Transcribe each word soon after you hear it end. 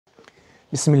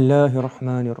بسم الله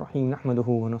الرحمن الرحيم نحمده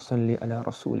ونصلي على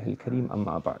رسوله الكريم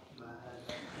أما بعد.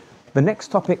 The next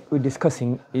topic we're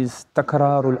discussing is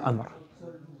تكرار الأمر.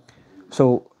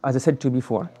 So as I said to you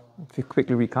before, if we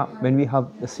quickly recap, when we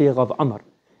have the sigha of Amr,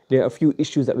 there are a few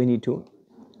issues that we need to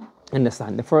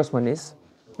understand. The first one is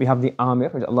we have the Amir,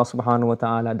 which Allah subhanahu wa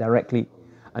ta'ala directly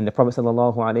and the Prophet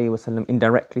sallallahu alayhi wa sallam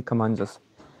indirectly commands us.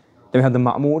 Then we have the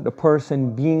Ma'mur, the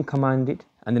person being commanded,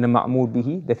 and then the Ma'mur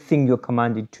bihi, the thing you're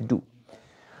commanded to do.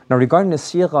 Now regarding the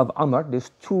sigha of Amr,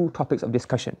 there's two topics of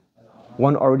discussion.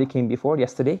 One already came before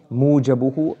yesterday,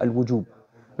 mujabuhu al-wujub.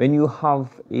 When you have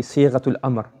a sighatul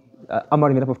Amr, Amr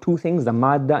is made up of two things, the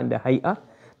madda and the hay'a.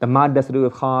 The madda is to do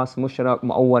with khas, mushraq,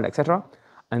 mu'awwal, etc.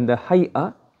 And the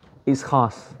hay'a is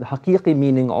khas, the haqiqi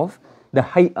meaning of the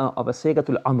hay'a of a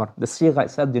sighatul Amr. The sigha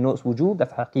itself denotes wujub,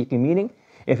 that's haqiqi meaning.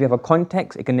 If you have a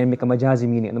context, it can then make a majazi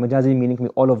meaning. And the majazi meaning can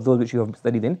be all of those which you have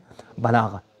studied in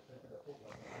balagha.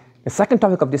 The second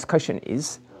topic of discussion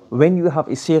is when you have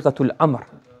a sighatul Amr,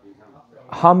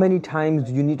 how many times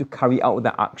do you need to carry out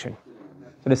the action?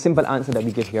 So the simple answer that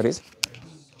we give here is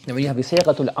that when you have a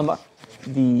sighatul Amr,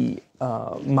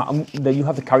 you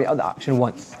have to carry out the action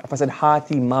once. If I said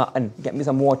hati ma'an, get me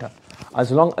some water,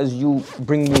 as long as you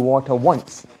bring me water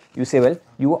once, you say, well,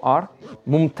 you are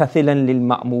mumtathilan lil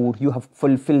ma'mur, you have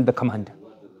fulfilled the command.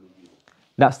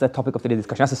 That's the topic of today's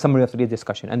discussion. That's the summary of today's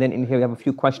discussion. And then in here we have a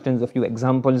few questions, a few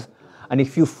examples, and a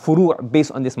few furu'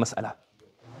 based on this mas'ala.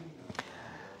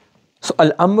 So,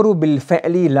 al-amru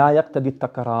bil-fa'li la yaqtadi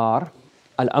al-takrar.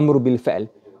 Al-amru bil-fa'l,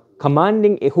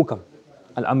 commanding a hukam.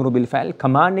 Al-amru bil-fa'l,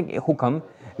 commanding a hukam,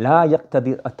 la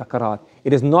yaqtadi al-takrar.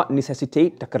 It does not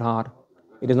necessitate takrar.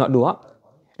 It does not do what?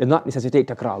 It does not necessitate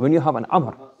takrar. When you have an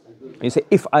amr, and you say,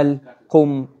 if'al,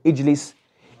 qum, ijlis,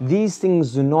 these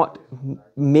things do not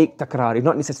make takrar, do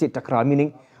not necessitate takrar,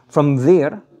 meaning from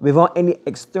there, without any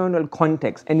external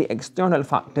context, any external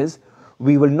factors,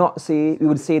 we will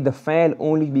say the fa'il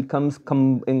only becomes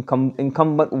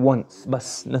incumbent once,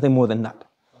 bas, nothing more than that.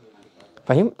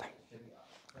 Fahimt?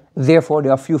 Therefore,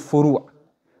 there are a few furu'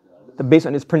 based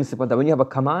on this principle that when you have a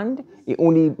command, it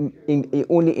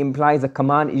only implies the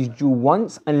command is due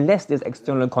once unless there's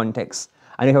external context.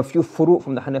 And you have a few furu'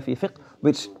 from the Hanafi fiqh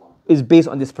which is based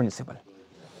on this principle.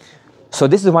 So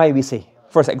this is why we say,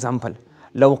 first example,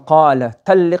 لو قال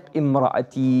طلق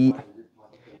امرأتي.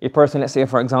 A person, let's say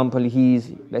for example,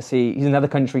 he's in another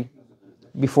country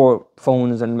before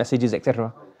phones and messages,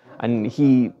 etc. And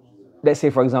let's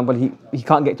say for example, he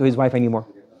can't get to his wife anymore.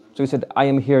 So he said, I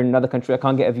am here in another country, I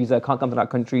can't get a visa, I can't come to that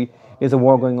country, there's a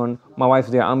war going on, my wife's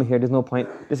there, I'm here, there's no point,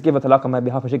 just give her talaq on my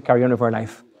behalf, I should carry on with her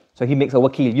life. So he makes a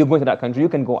wakil, you're going to that country, you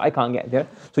can go, I can't get there,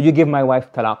 so you give my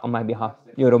wife talaq on my behalf,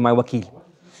 you're my wakil.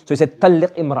 So he said,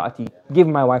 طلق امرأتي, give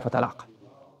my wife a talaq.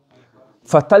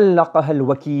 فطلقها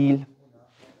الوكيل.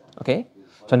 Okay,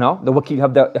 so now the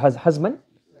wakil has husband,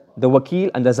 the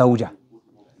wakil and the zawja.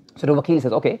 So the wakil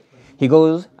says, okay, he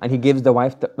goes and he gives the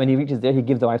wife, when he reaches there, he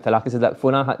gives the wife talaq. He says that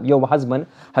your husband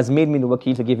has made me the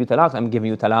wakil to give you talaq, I'm giving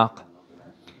you talaq.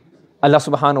 Allah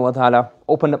subhanahu wa ta'ala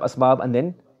opened up asbab and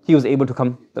then he was able to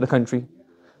come to the country.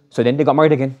 So then they got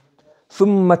married again.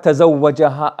 ثم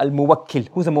تزوجها الموكل.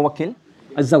 Who's the موكل?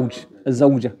 الزوج.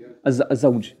 الزوجة.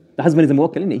 الزوج. The husband is the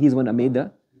موكل, isn't it? He's the one that made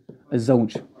the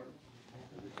الزوج.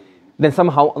 Then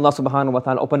somehow Allah subhanahu wa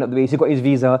ta'ala opened up the ways, he got his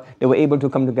visa, they were able to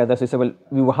come together. So he said, well,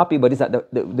 we were happy, but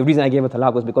the reason I gave her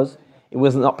talaq was because it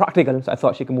was not practical. So I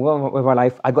thought she can move on with her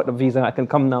life. I got the visa, I can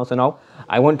come now, so now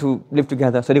I want to live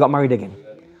together. So they got married again.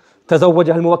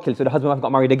 تزوجها الموكل. So the husband and wife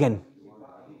got married again.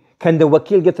 Can the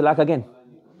wakil get talaq again?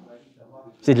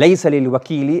 He said, ليس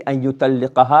للوكيل أن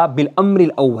يطلقها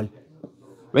بالأمر الأول.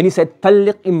 When he said,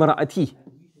 طلق امرأتي,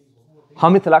 how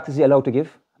many talaqs is he allowed to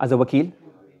give as a wakil?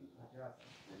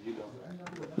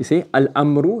 You see,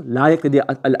 الأمر لا يقتضي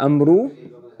الأمر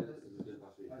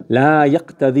لا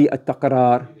يقتضي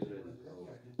التكرار.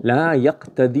 لا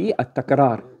يقتضي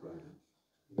التكرار.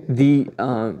 The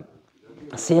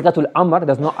sighatul amr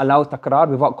does not allow takrar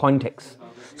without context.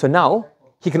 So now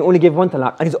he can only give one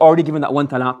talaq and he's already given that one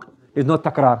talaq. There's no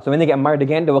takrar. So when they get married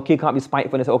again, the wakil can't be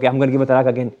spiteful and say, okay, I'm going to give her talaq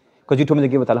again because you told me to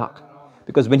give her talaq.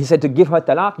 Because when he said to give her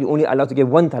talaq, you only allowed to give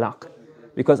one talaq.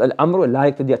 Because al-amru la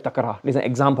yaqtadi at-takrar. This is an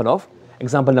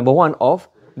example number one of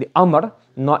the amr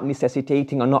not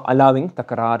necessitating or not allowing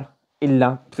takrar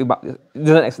illa doesn't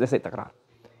necessitate takrar.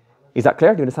 Is that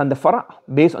clear? Do you understand the fara'?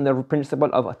 Based on the principle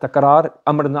of takrar,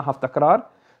 amr does not have takrar,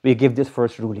 we give this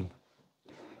first ruling.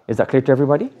 Is that clear to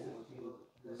everybody?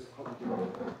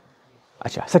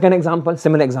 Achha. Second example,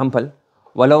 similar example.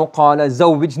 وَلَوْ قَالَ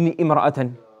زَوِّجْنِي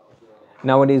إِمْرَأَةً.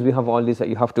 Nowadays we have all this that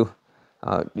you have to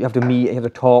meet, you have to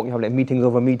talk, you have like meetings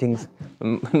over meetings.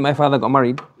 When my father got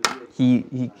married,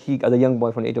 he as a young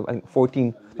boy from the age of I think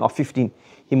 14 or 15,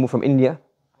 he moved from India,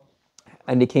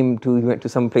 and he went to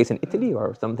some place in Italy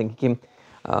or something.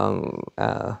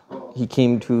 He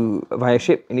came to via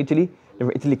ship in Italy.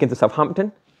 From Italy came to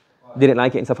Southampton. Didn't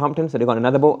like it in Southampton, so they got on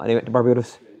another boat and they went to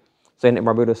Barbados. So he ended up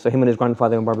Barbados. So him and his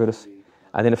grandfather in Barbados.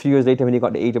 And then a few years later, when he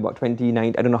got the age of about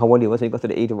 29, I don't know how old he was, when he got to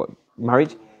the age of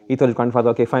marriage, he told his grandfather,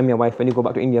 okay, find me a wife. When you go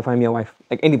back to India, find me a wife.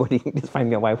 Like anybody, just find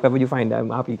me a wife. Whoever you find, I'm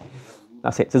happy.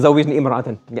 That's it. So zawwijni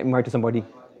imra'atan. Get married to somebody.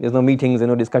 There's no meetings, there's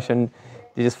no discussion.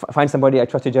 You just find somebody, I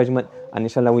trust your judgment, and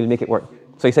inshallah we'll make it work.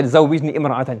 So he said, zawwijni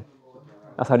imra'atan.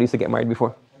 That's how they used to get married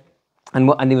before. And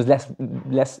there was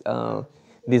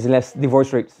there's less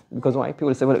divorce rates. Because why?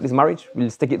 People say, well, this marriage, we'll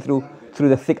stick it through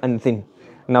the thick and thin.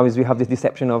 Now we have this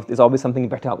deception of there's always something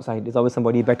better outside. There's always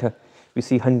somebody better. We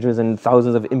see hundreds and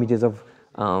thousands of images of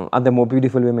other more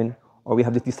beautiful women. Or we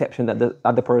have this deception that the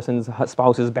other person's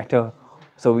spouse is better.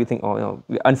 So we think,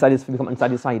 we become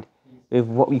unsatisfied with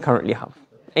what we currently have.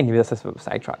 Anyway, that's a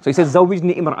sidetrack. So he says,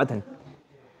 zawwijni imra'atan.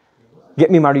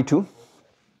 Get me married to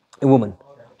a woman.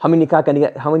 How many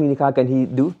nikah can he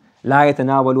do? لا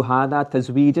يتناول هذا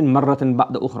تزويجا مرة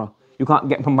بعد أخرى. You can't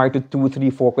get married to 2, 3,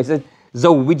 4. It says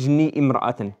زوجني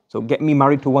امرأة. So get me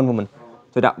married to one woman.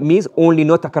 So that means only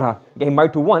no takrar. Getting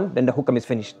married to one, then the hukam is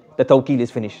finished. The tawqeel is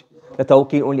finished. The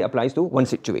tawqeel only applies to one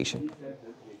situation.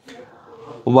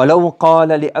 ولو قال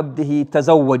لأبده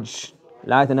تزوج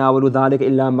لا يتناول ذلك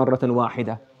إلا مرة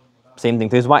واحدة. Same thing.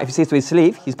 So his wife, if he says to his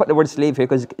slave, he's put the word slave here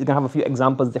because he's going to have a few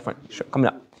examples different coming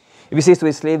up. If he says to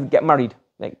his slave, get married,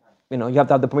 like, you have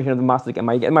to have the permission of the master to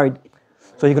get married.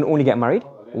 So he can only get married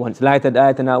once. لا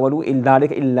يتناول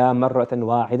ذلك إلا مرة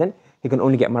واحدة. He can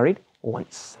only get married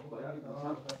once.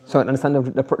 So understand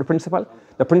the principle?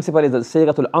 The principle is that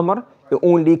Sighatul Amr, it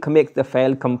only makes the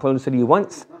fail compulsory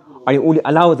once, or it only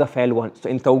allows the fail once. So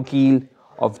in tawqeel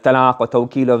of talaq, or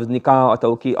tawqeel of nikah, or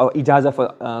tawqeel or ijazah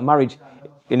for marriage,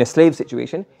 in a slave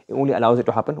situation, it only allows it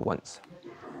to happen once.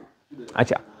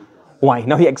 Acha. Why?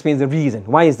 Now he explains the reason.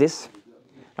 Why is this?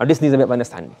 Now this needs a bit of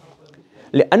understanding.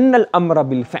 لأن الأمر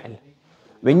بالفعل.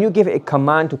 When you give a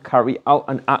command to carry out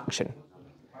an action,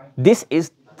 this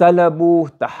is طلب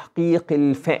تحقيق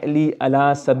الفعل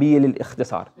على سبيل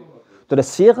الاختصار. So the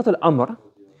صيغة الأمر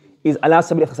is على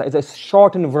سبيل الاختصار. It's a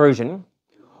shortened version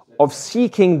of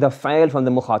seeking the fa'il from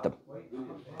the mukhatab.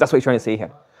 That's what he's trying to say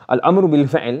here. الأمر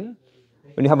بالفعل,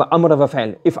 when you have an amr of a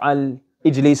fa'il, if'al,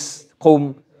 ijlis,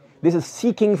 qum, this is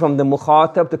seeking from the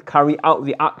mukhatab to carry out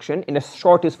the action in the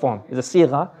shortest form. It's a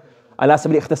sigha, ala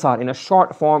sabil ikhtisar. In a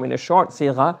short form, in a short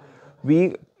sigha,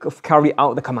 we carry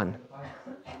out the command.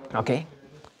 Okay?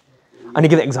 And he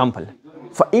gives an example.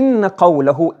 فَإِنَّ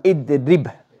قَوْلَهُ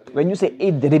إِدْرِبْ. When you say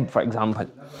idrib, for example,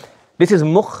 this is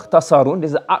mukhtasarun.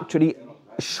 This is actually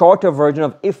a shorter version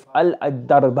of if'al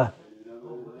ad-darba.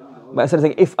 But instead of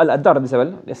saying if'al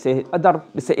ad-darb, let's say ad-darb,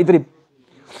 let's say idrib.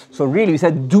 So really we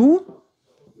said do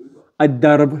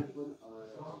ad-darb.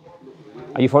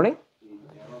 Are you following?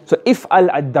 So if'al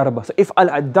ad-darb. So if'al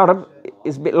ad-darb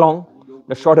is a bit long.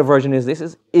 The shorter version is this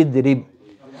is idrib.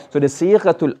 So the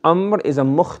sighatul amr is a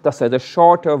mukhtasar, the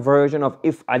shorter version of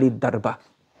if'al ad-darba.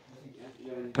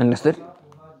 Understood?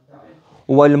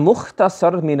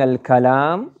 وَالْمُخْتَصَرْ مِنَ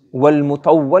الْكَلَامِ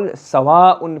وَالْمُطَوَّلْ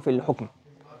سَوَاءٌ فِي الْحُكْمِ.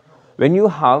 When you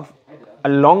have a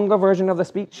longer version of the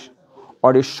speech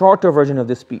or a shorter version of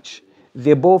the speech,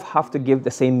 they both have to give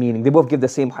the same meaning. They both have the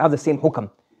same hukam.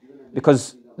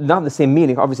 Because not the same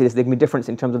meaning, obviously there can be difference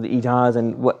in terms of the ijaz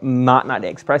and what ma'na they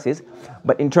expresses,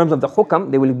 but in terms of the hukam,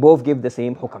 they will both give the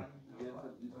same hukam.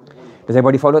 Does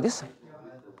everybody follow this?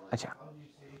 Achha.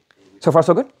 So far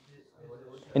so good?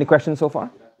 Any questions so far?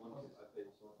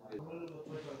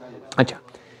 Achha.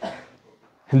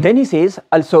 And then he says,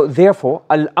 also therefore,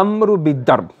 al-amru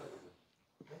bid-darb.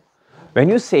 When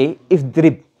you say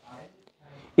idrib,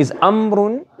 is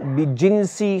amrun bi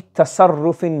jinsi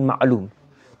tasarrufin ma'loom.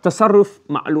 Tasarruf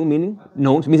ma'loom meaning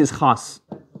known, means it's khas.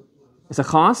 It's a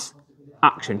khas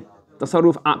action.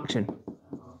 Tasarruf action.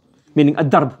 Meaning a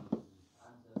darb.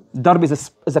 Darb is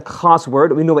a khas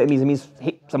word. We know what it means. It means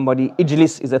hit somebody.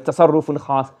 Ijlis is a tasarrufun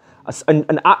khas.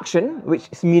 An action which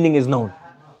its meaning is known.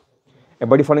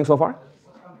 Everybody following so far?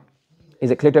 Is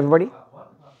it clear to everybody?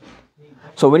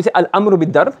 So when you say al-amru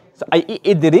bid-darb, so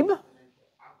idrib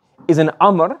is an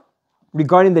amr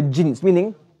regarding the jins,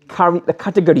 meaning carry the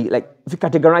category, like if you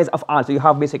categorize af'al, so you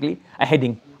have basically a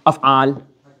heading, af'al,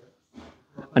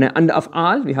 and then under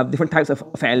af'al we have different types of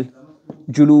fa'al,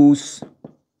 julus,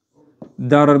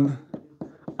 darb,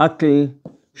 akl,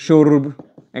 shurb,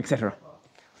 etc.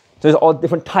 So there's all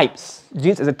different types.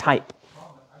 Jins is a type.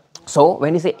 So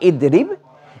when you say idrib,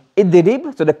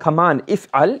 so the command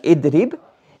if'al, idrib,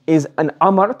 is an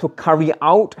amr to carry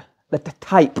out the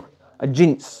type, a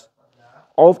jins,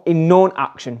 of a known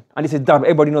action. And this is darb.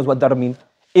 Everybody knows what darb means.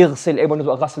 Ighsil, everybody knows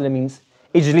what ghasl means.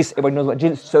 Ijlis, everybody knows what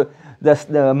jins. So the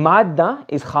madda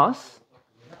is khas.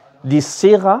 The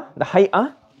sigha, the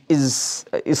hay'ah, is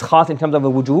khas in terms of the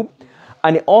wujub.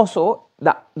 And it also,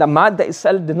 the madda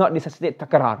itself does not necessitate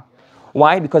takrar.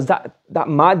 Why? Because that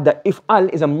madda, if'al,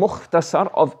 is a mukhtasar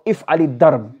of if'al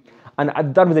darb. And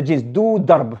ad-darb is a jins. Do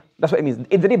darb. That's what it means.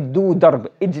 Idrib, do darb.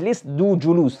 Ijlis, do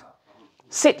julus.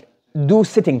 Sit, do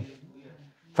sitting.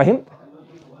 Fahim?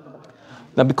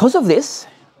 Now because of this,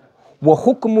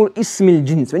 وَحُكْمُ ismil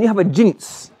jins. When you have a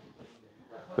jins,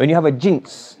 when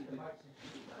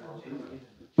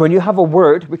you have a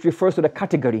word which refers to the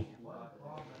category,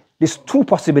 there's two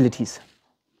possibilities.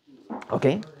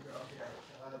 Okay?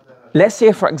 Let's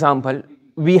say, for example,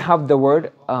 we have the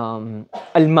word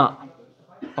al-ma.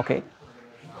 Okay?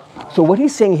 So what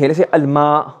he's saying here, let's say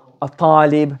al-ma,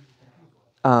 al-talib,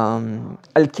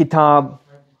 al-kitab.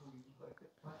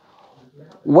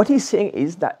 What he's saying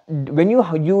is that when you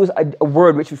use a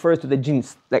word which refers to the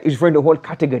jins, like it's referring to the whole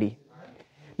category,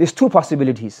 there's two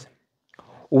possibilities.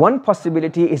 One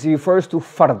possibility is it refers to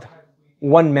fard,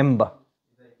 one member.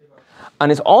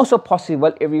 And it's also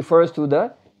possible it refers to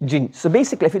the jinn. So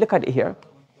basically, if you look at it here,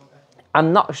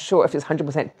 I'm not sure if it's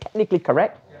 100% technically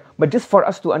correct, but just for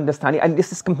us to understand it, and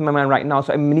this is coming to my mind right now,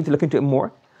 so I need to look into it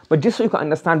more, but just so you can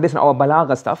understand based on our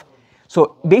balagha stuff.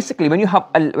 So basically, when you have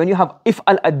if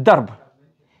al-darb,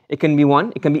 it can be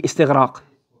one, it can be istighraq.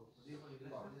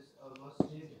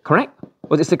 Correct?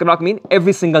 What does istighraq mean?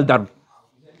 Every single darb.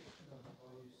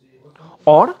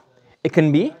 Or it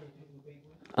can be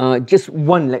just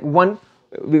one, like one,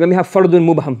 when we have fardul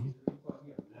mubham.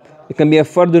 It can be a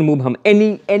fardul mubham,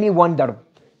 any one darb.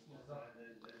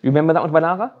 Remember that one,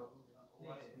 balagha?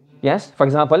 Yes? For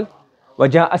example,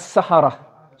 waja as-sahara.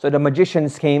 So the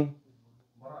magicians came.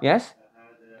 Yes?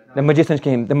 The magicians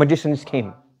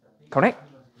came. Correct?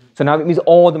 So now it means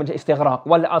all the istighraq.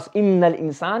 Wal as innal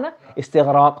insana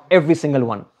istighraq, every single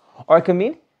one. Or it can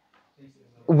mean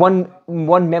one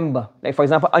member. Like for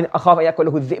example, akhaf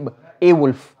ayakulahu dhib, a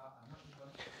wolf.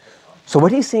 So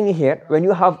what he's saying here, when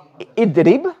you have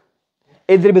idrib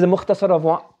is a mukhtasar of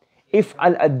what? If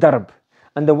al-darb.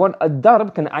 And the word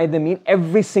ad-darb can either mean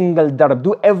every single darb,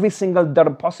 do every single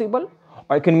darb possible,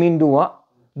 or it can mean do what?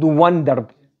 Do one darb,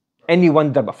 any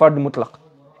one darb, fard mutlaq,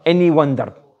 any one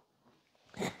darb.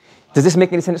 Does this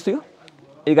make any sense to you?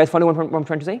 Are you guys following what I'm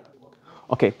trying to say?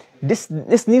 Okay, this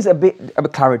needs a bit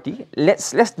of clarity.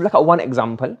 Let's look at one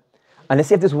example, and let's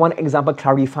see if this one example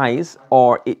clarifies,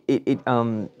 or we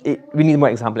need more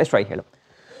example. Let's try here.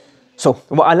 So,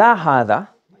 وَعَلَى هَذَا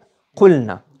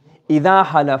قُلْنَا إِذَا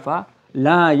حَلَفَ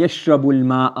لَا يَشْرَبُ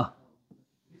الْمَاءَ.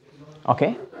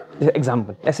 Okay, this is an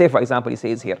example. Let's say, for example, he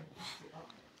says here,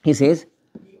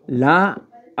 لَا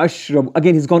أَشْرَبُ.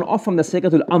 Again, he's gone off from the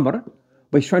Sigatul Amr,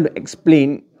 but he's trying to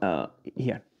explain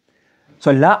here.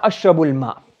 So, la ashrabul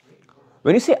ma.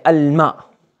 When you say al-ma,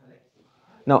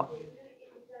 now,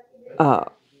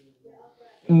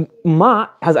 ma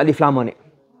has alif lam on it,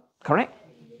 correct?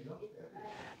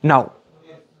 Now,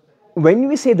 when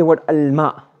we say the word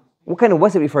al-ma,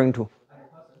 what's it referring to?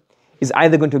 It's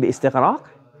either going to be istighraq.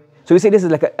 So we say this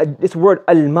is like this word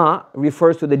al-ma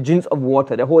refers to the jins of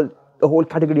water, the whole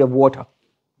category of water.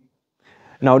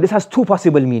 Now, this has two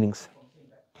possible meanings.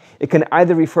 It can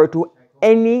either refer to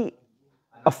any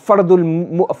fardul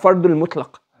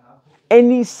mutlaq,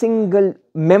 any single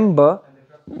member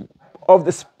of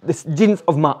this jins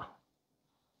of ma.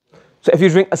 So if you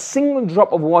drink a single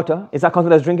drop of water, is that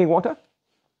considered as drinking water?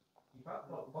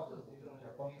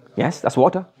 Yes, that's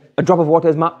water. A drop of water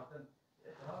is ma.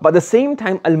 But at the same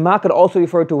time, al-ma could also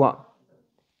refer to what?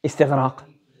 Istighraq.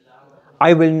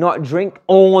 I will not drink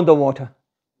all the water.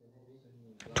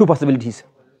 Two possibilities.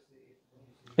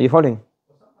 Are you following?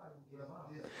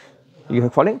 Are you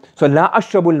following? So la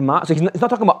ashrabul ma. So he's not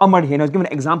talking about amr here. He's giving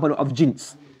an example of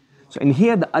jins. So in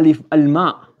here the alif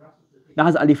al-ma, that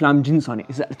has alif lam jins on it.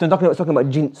 It's talking about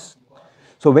jins.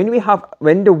 So when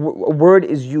the word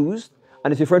is used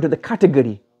and it's referring to the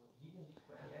category,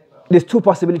 there's two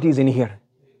possibilities in here.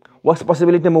 What's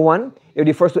possibility number one? It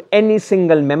refers to any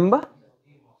single member,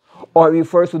 or it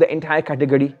refers to the entire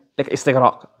category, like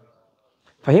istighraq.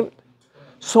 Fahim?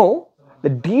 So the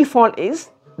default is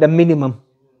the minimum,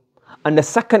 and the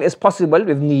second is possible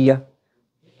with niyyah.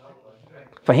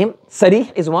 Fahim?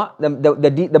 Sarih is what?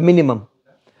 The minimum.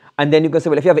 And then you can say,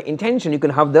 well, if you have an intention, you can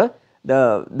have the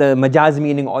majaz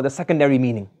meaning or the secondary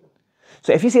meaning.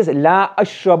 So if he says, La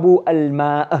ashrabu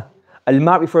al-ma'a,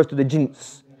 al-ma' refers to the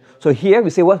jins. So here we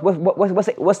say, what's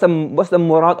the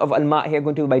murad of al-ma' here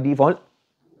going to be by default?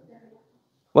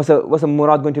 What's the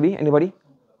murad going to be? Anybody?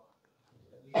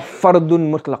 Fardun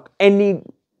mutlaq.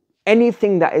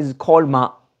 Anything that is called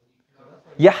ma.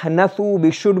 Yahnathu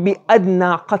bishurbi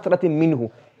adna qatratin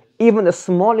minhu. Even the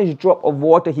smallest drop of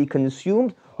water he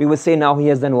consumed, we would say now he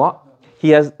has done what? He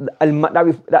has al-ma,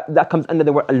 that comes under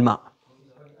the word al-ma.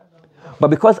 But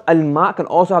because al-ma can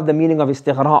also have the meaning of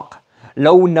istighraq.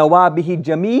 لو نوى به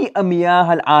جميع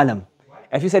مياه العالم.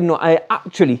 If you said no, I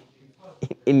actually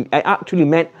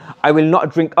meant I will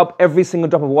not drink up every single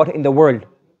drop of water in the world,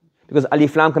 because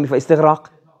alif lam can be for istighraq.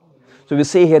 So we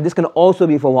say here this can also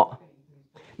be for what?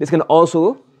 This can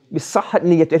also be sahhat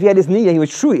niyyah. If he had this niyyah, he was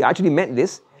true, he actually meant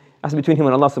this. That's between him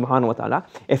and Allah subhanahu wa ta'ala.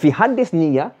 If he had this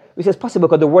niyyah, which is possible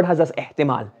because the word has this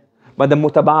ihtimal. But the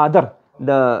mutabadar,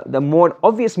 the more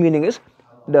obvious meaning is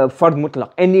the fard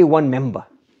mutlaq, any one member.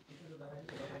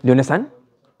 Do you understand?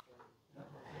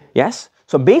 Yes?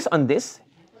 So based on this,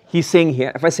 he's saying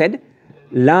here, if I said,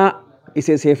 la, it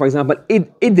says here, for example,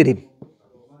 idrib.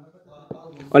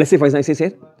 Or let's say, for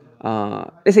example,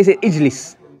 let's say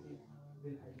ijlis.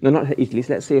 No, not ijlis.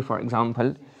 Let's say, for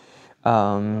example,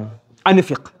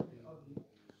 anfiq.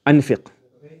 Anfiq.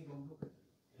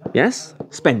 Yes?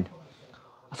 Spend.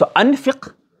 So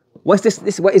anfiq, what's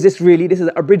this? What is this really? This is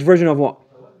an abridged version of what?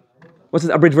 What's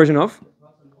this abridged version of?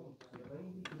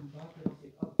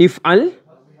 If'al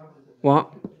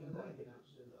what?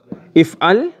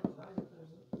 If'al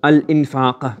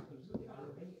al-infaq.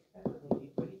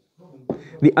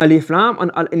 The alif lam on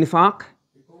al-infaq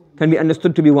can be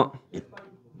understood to be what?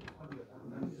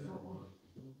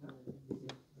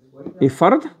 A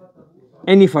fard,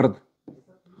 any fard.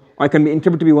 Or it can be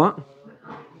interpreted to be what?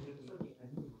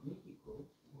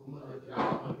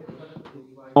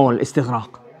 All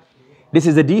istighraq. This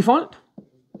is the default.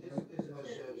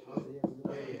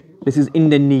 This is in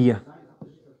the niyyah.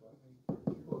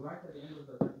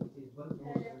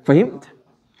 Fahimd?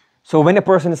 So when a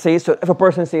person says, so if a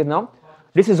person says now,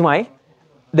 this is why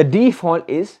the default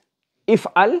is if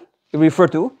al, refer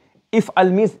to, if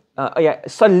al means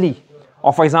salli.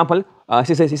 Or for example,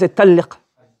 he said talliq.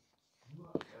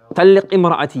 Talliq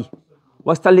imra'ati.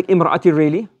 What's talliq imra'ati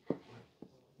really?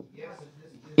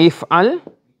 If al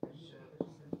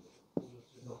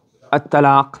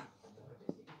at-talaq.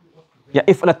 Yeah,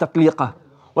 if al at-tatliqa.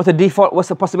 What's the default? What's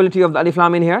the possibility of the alif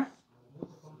lam in here?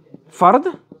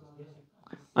 Fard.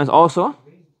 And also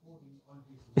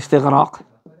istighraq.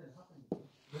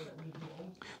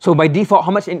 So by default,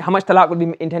 how much talaq would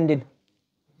be intended?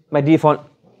 By default,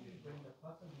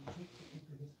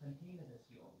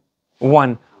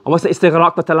 one. And what's the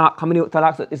istighraq to talaq? How many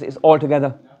talaqs is all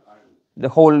together? The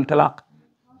whole talaq?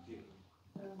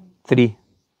 3.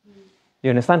 You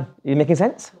understand? Is it making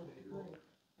sense?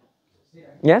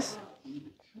 Yes?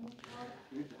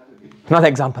 Another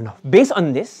example now. Based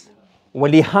on this,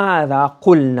 وَلِهَذَا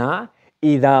قُلْنَا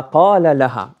إِذَا قَالَ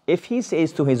لَهَا. If he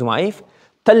says to his wife,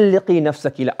 طَلِّقِي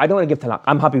نَفْسَكِ. I don't want to give talaq.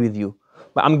 I'm happy with you.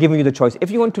 But I'm giving you the choice.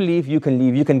 If you want to leave, you can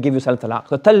leave. You can give yourself talaq.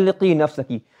 So طَلِّقِي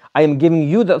نَفْسَكِ. I am giving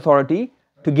you the authority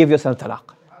to give yourself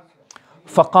talaq.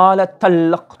 فَقَالَتْ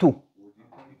طَلَّقْتُ.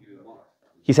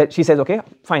 She says, okay,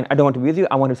 fine, I don't want to be with you,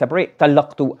 I want to separate.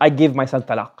 طَلَّقْتُ. I give myself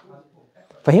talaq.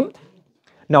 Fahimd?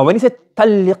 Now when he said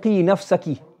طَلِّقِي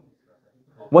نَفْسَكِ,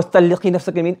 what's طَلِّقِي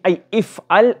نَفْسَكِ mean? أي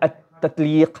إفعل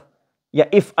التطليق. يا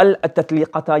إفعل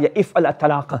التطليقة. يا إفعل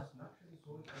الطلاق.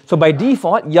 So by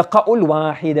default, يقع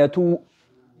الواحدة.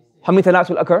 How many talaqs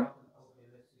will occur?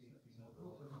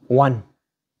 1.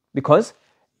 Because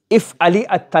if Ali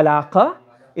at-talaqa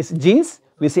is jins,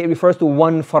 we say it refers to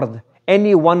one fard.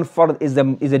 Any one fard is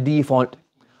a default.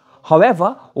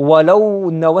 However,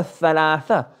 وَلَوْ نَوَى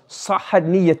الثَّلَاثَ صَحَّتْ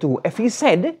نِيَّتُهُ. If he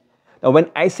said,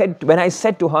 when I said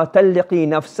to her, طَلِّقِي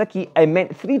نَفْسَكِ, I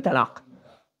meant 3 talaq.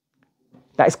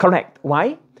 That is correct.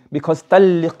 Why? Because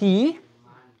طَلِّقِي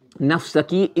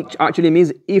نَفْسَكِ, it actually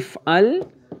means if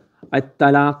al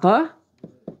at-talaqa,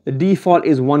 the default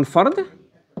is one fard,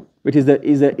 which is the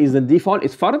default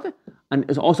is fard, and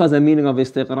it also has a meaning of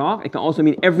istighraq. It can also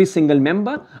mean every single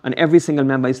member, and every single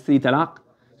member is 3 talaq.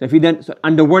 So if you then,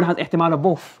 and the word has ihtimal of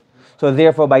both. So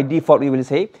therefore, by default, we will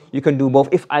say you can do both.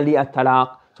 If ali at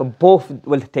talaq, so both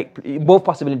will take both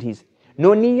possibilities.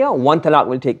 No niyyah, 1 talaq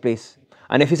will take place.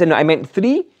 And if you said no, I meant 3,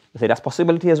 you say that's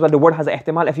possibility as well. The word has a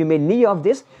ihtimal. If you made niyyah of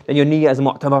this, then your niyyah is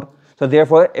mu'tabar. So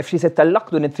therefore, if she said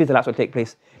talaqtu, then 3 talaqs will take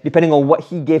place, depending on what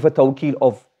he gave her tawkeel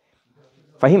of.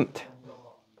 Fahimd?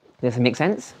 Does it make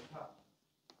sense?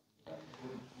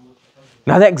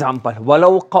 Another example.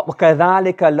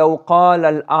 وَكَذَلِكَ لَوْ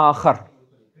قَالَ الْآخَرُ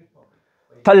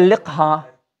طَلِّقْهَا.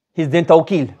 He's then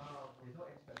tawkeel.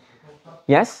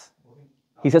 Yes?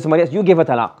 He says to somebody else, you give her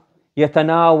talaq.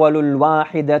 يتناول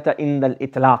الواحدة in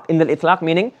الإطلاق. In الإطلاق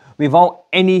meaning without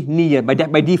any niyyah,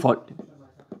 by default.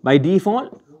 By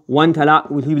default, one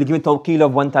talaq, he will give a tawqeel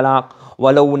of one talaq.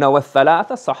 وَلَوْ نَوَى الثَّلَاثَ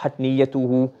صَحَّتْ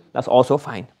نِيَّتُهُ. That's also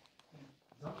fine.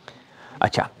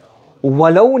 Acha.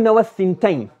 وَلَوْ نَوَى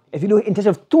الثِّنْتَيْنِ. If you do intention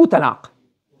of two talaq.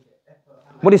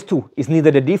 What is two? It's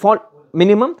neither the default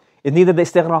minimum, it's neither the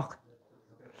istighraq.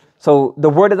 So the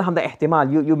word doesn't have the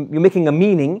ihtimal. You're making a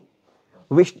meaning,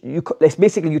 which it's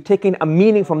basically you're taking a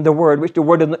meaning from the word which the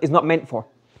word is not meant for.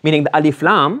 Meaning the alif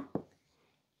lam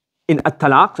in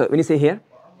at-talaq. So when you say here,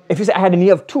 if you say I had a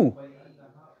niyyah of two,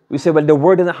 we say, well, the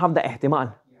word doesn't have the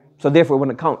ihtimal, so therefore it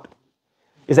wouldn't count.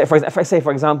 Is that if I say,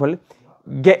 for example,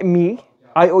 get me,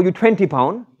 I owe you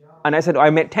 £20, and I said, I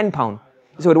meant £10.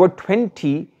 So the word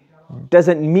 20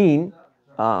 doesn't mean,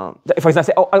 for example, I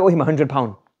say, oh, I owe him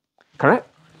 £100. Correct?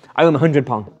 I owe him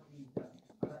 £100.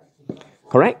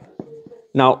 Correct?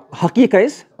 Now, haqiqa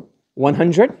is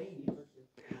 100,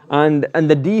 and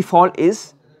the default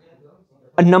is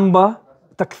a number,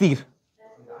 takthir.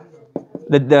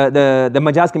 The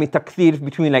majaz can be takthir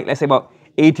between, like, let's say about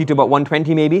 80 to about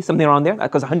 120 maybe, something around there,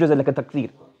 because 100 is like a takthir.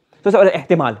 So it's like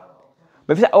ihtimal.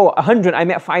 But if you say, oh, 100, I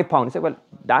meant £5, you say, well,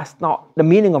 that's not the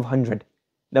meaning of 100.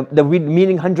 The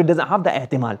meaning 100 doesn't have the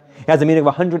ihtimal. It has the meaning of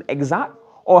 100 exact,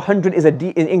 or 100 is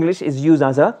in English is used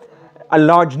as a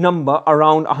large number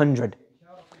around 100.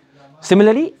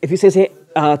 Similarly, if you say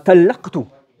talaqtu,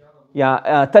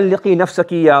 ya talliqi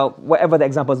nafsaki, ya whatever the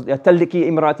example is, ya talliqi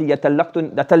imrati, ya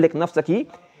talliq nafsaki,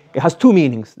 it has two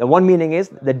meanings. The one meaning is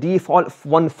the default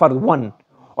one fard, one,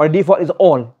 or the default is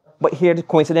all. But here,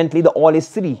 coincidentally, the all is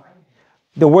three.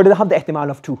 The word doesn't have the ihtimal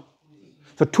of two.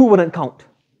 So two wouldn't count.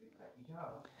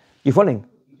 You following?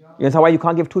 You understand why you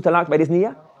can't give two talaq by this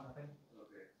niyyah?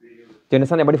 Do you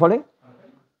understand? Everybody following?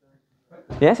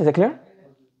 Yes, is it clear?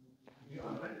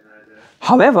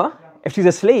 However, if she's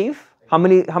a slave, how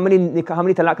many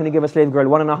talaq can you give a slave girl?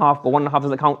 1.5, but 1.5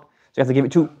 doesn't count. So you have to give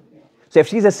it 2. So if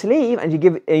she's a slave and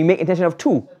you make intention of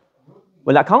 2,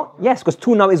 will that count? Yes, because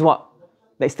 2 now is what?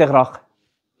 The istighraq.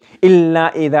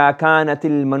 إِلَّا إِذَا كَانَتِ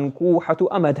الْمَنْكُوحَةُ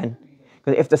أَمَدًا.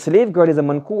 Because if the slave girl is a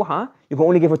mankuha, you can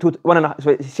only give her 1.5.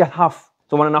 So she has half.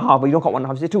 So 1.5, but you don't count 1.5,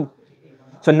 you say 2.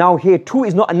 So now here, 2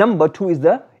 is not a number, 2 is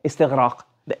the istighraq,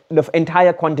 the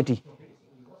entire quantity.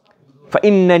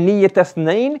 فَإِنَّ نِيَّةَ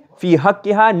اثْنَيْنِ فِي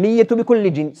حَقِّهَا نِيَّةُ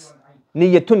بِكُلِّ جِنْسٍ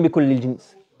نِيَّةٌ بِكُلِّ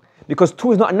الْجِنْسِ. Because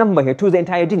 2 is not a number here, 2 is the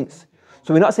entire jins.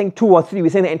 So we're not saying 2 or 3, we're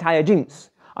saying the entire jins.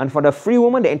 And for the free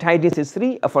woman, the entire jins is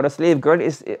 3. For a slave girl,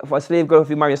 if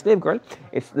you marry a slave girl,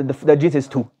 it's the jins is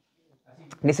 2.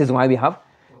 This is why we have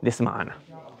this ma'ana.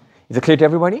 Is it clear to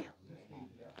everybody?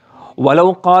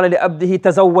 وَلَوْ قَالَ لِأَبْدِهِ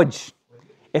تَزَوَّجْ.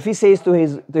 If he says to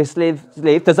his slave,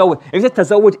 تَزَوَّجْ. If he says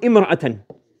تَزَوَّجْ إِمْرَأَةً,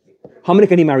 how many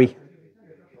can he marry?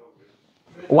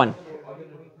 1.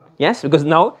 Yes, because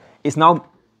now this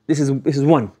is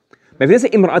 1. But if he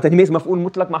says إِمْرَأَةً, he makes مفعول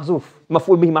مطلق محذوف,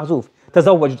 مفعول به محذوف.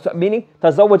 تزوج, meaning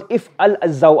تزوج إفعل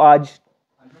الزواج.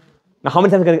 Now how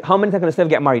many times can a slave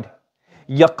get married?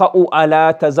 يقع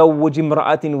على تزوج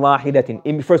امرأة واحدة.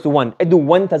 It refers to 1. I do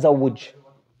 1 تزوج.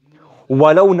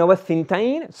 ولو نوى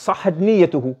الثنتين صحت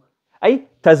نيته. أي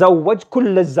تزوج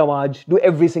كل الزواج. Do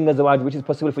every single zawaj which is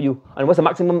possible for you. And what's the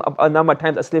maximum number of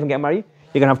times a slave can get married?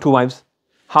 You can have 2 wives,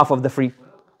 half of the free.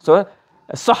 So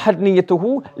صحت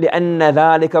نيته لأن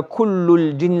ذلك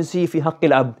كل الجنس في حق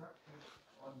الأب.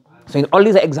 So in all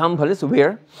these examples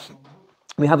where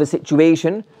we have a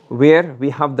situation where we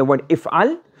have the word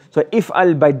if'al. So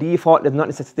if'al by default does not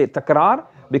necessitate takrar,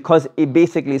 because it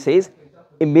basically means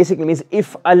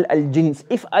if'al al-jins.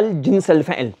 If'al jins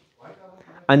al-fa'il.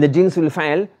 And the jins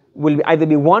al-fa'il will either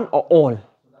be 1 or all.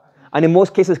 And in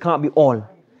most cases can't be all.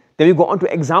 Then we go on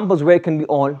to examples where it can be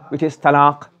all, which is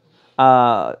talaq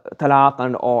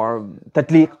and or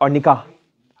tatliq or nikah.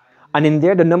 And in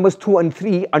there the numbers 2 and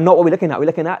 3 are not what we're looking at. We're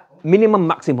looking at minimum,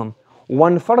 maximum.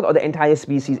 1 fard or the entire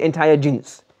species, entire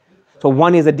jins. So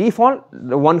 1 is the default,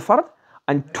 the 1 fard,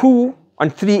 and 2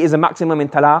 and 3 is the maximum in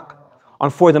talaq,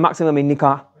 and 4 is the maximum in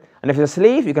nikah. And if you're a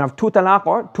slave, you can have 2 talaq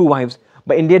or 2 wives.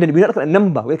 But in there, we're not looking at a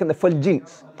number, we're looking at the full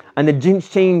jins. And the jins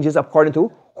changes according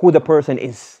to who the person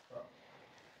is.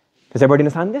 Does everybody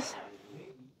understand this?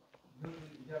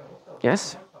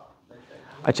 Yes?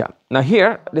 Acha. Now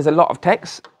here, there's a lot of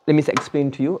text. Let me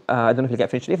explain to you. I don't know if you'll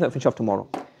get finished today, if not, finish off tomorrow.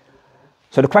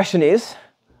 So the question is,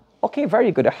 okay,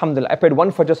 very good, alhamdulillah. I prayed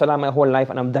 1 Fajr Salah my whole life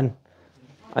and I'm done.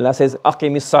 Allah says,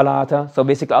 Aqimis Salata. So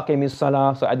basically, Aqimis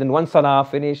Salah. So I done 1 Salah,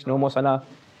 finish, no more Salah.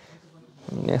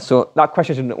 Yeah, so that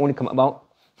question should only come about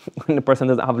when the person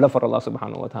doesn't have love for Allah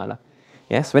subhanahu wa ta'ala.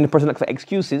 Yes, when the person looks for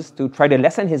excuses to try to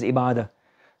lessen his ibadah.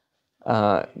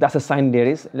 that's a sign there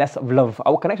is less of love.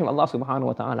 Our connection with Allah subhanahu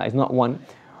wa ta'ala is not one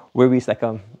where we like,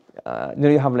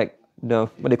 you have like the,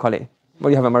 what do you call it? What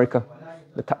do you have in America?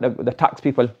 The tax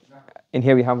people. In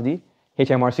here we have the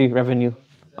HMRC revenue.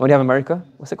 What do you have in America?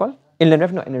 What's it called? Inland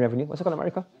revenue, not inland revenue. What's it called in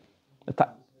America? The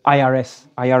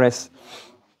IRS.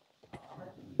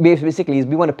 Basically, is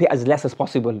we want to pay as less as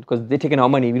possible because they're taking our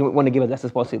money. We don't want to give as less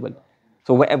as possible.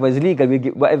 So whatever is legal, we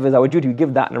give, whatever is our duty, we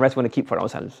give that, and the rest we want to keep for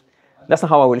ourselves. That's not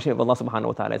how our relationship with Allah subhanahu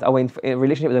wa ta'ala is. Our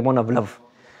relationship is one of love.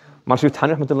 Marshal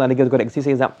Thani rahmatullah gives a good example. He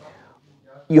says that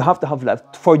you have to have love.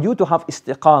 For you to have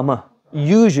istiqamah,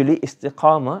 usually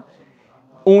istiqamah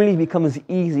only becomes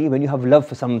easy when you have love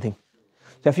for something.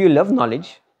 So if you love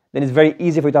knowledge, then it's very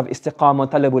easy for you to have istiqamah,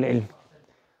 talabul ilm.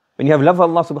 When you have love for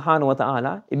Allah subhanahu wa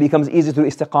ta'ala, it becomes easy to do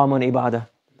istiqamah and ibadah.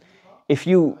 If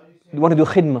you want to do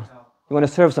khidmah, you want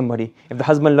to serve somebody, if the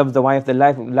husband loves the wife,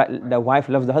 the wife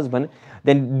loves the husband,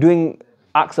 then doing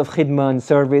acts of khidmah and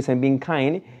service and being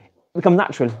kind become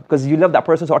natural because you love that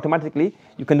person, so automatically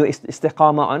you can do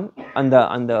istiqamah on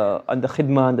the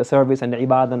khidmah and the service and the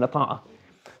ibadah and the ta'ah.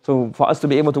 So for us to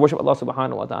be able to worship Allah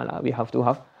subhanahu wa ta'ala, we have to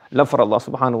have love for Allah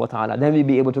subhanahu wa ta'ala. Then we'll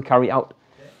be able to carry out.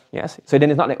 Yes. So then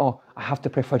it's not like, oh, I have to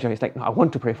pray Fajr. It's like, no, I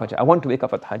want to pray Fajr. I want to wake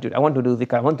up at Tahajjud. I want to do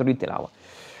dhikr. I want to read tilawah.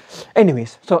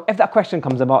 Anyways, so if that question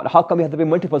comes about, how come we have to be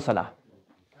multiple salah?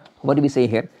 What do we say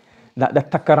here? That the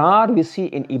takrar we see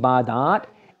in ibadat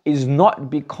is not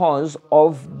because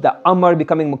of the Amr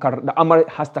becoming mukarrar. The Amr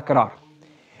has takrar.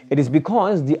 It is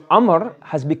because the Amr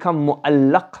has become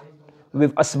mu'allaq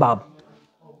with asbab.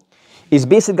 It's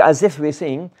basically as if we're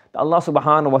saying that Allah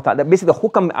subhanahu wa ta'ala, basically the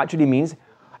hukam actually means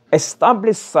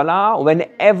establish salah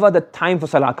whenever the time for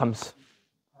salah comes.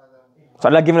 So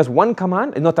Allah given us one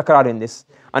command, there's no takrar in this.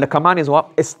 And the command is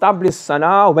what? Establish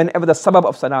salah whenever the sabab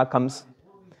of salah comes.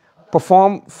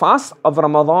 Perform fast of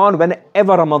Ramadan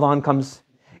whenever Ramadan comes.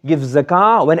 Give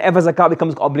zakah whenever zakah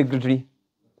becomes obligatory.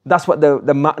 That's what the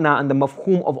ma'na and the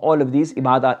mafhum of all of these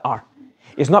ibadat are.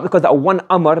 It's not because that one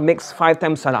amr makes 5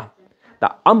 times salah.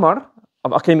 The amr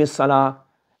of aqimis salah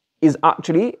is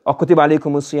actually kutiba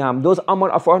alaykumus siyam. Those amr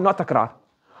are for not takrar.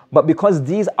 But because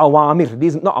these awamir,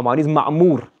 these not amr, these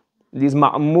ma'mur, these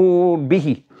ma'mur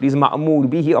bihi, these ma'mur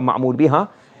bihi or ma'mur biha,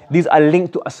 these are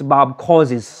linked to asbab,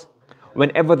 causes.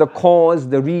 Whenever the cause,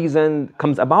 the reason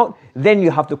comes about, then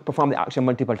you have to perform the action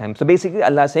multiple times. So basically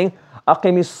Allah is saying,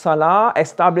 aqimis salah,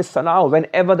 establish salah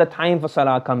whenever the time for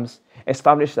salah comes.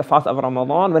 Establish the fast of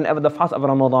Ramadan whenever the fast of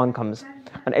Ramadan comes.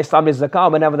 And establish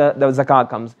zakah whenever the zakah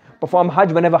comes. Perform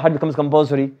hajj whenever hajj becomes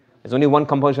compulsory. There's only one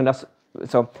compulsion,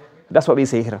 so that's what we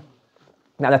say here.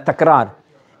 Now the takrar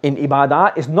in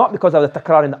ibadah is not because of the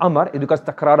takrar in the amr, it's because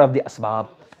takrar of the asbab.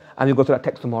 And we'll go through that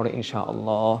text tomorrow,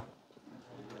 inshaAllah.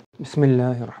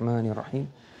 Bismillahir Rahmanir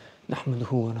Rahim.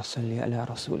 Nahmaduhu wa nasalli ala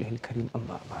rasulihil kareem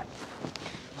amma ba'd.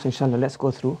 So inshallah, let's go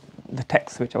through the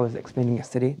text which I was explaining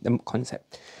yesterday, the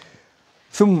concept.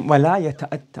 ثم ولا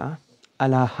يتأتى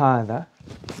على هذا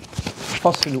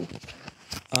فصل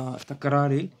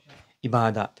تكرار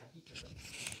العبادات.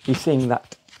 He's saying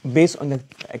that based on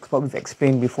what we've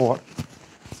explained before,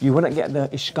 you wouldn't get the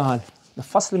ishkal. The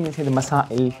fasl means the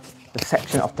masail, the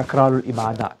section of takrarul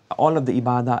ibadat. All of the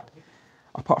ibadat,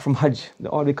 apart from hajj, they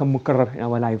all become mukarrar in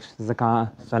our lives.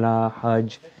 Zakah, salah,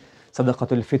 hajj,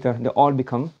 sadaqatul fitr, they all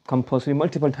become compulsory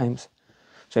multiple times.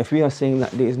 So if we are saying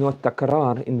that there is no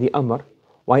takrar in the amr,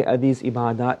 why are these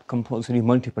ibadat compulsory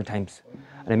multiple times?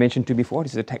 And I mentioned to you before,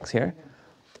 this is a text here.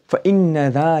 فَإِنَّ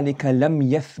ذَلِكَ لَمْ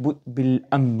يَثْبُتْ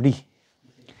بِالْأَمْرِ.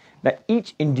 That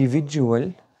each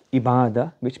individual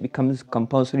ibadah which becomes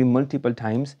compulsory multiple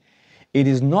times, it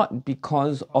is not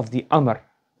because of the amr.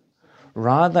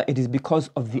 Rather, it is because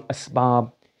of the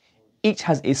asbab. Each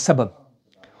has a sabab.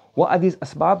 What are these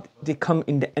asbab? They come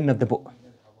in the end of the book.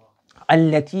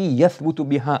 التي يثبت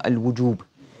بها الوجوب.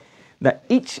 That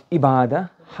each ibadah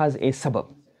has a sabab.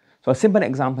 So a simple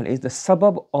example is the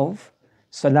sabab of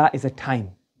salah is a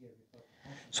time.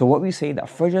 So what we say that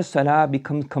Fajr salah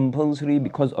becomes compulsory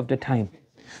because of the time.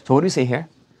 So what do we say here?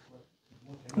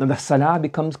 Now the salah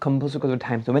becomes compulsory because of the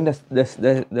time. So when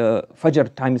the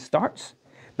Fajr time starts,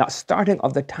 that starting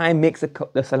of the time makes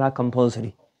the salah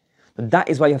compulsory. So that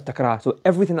is why you have takrar. So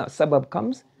everything that sabab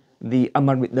comes, the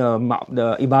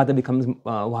ibadah becomes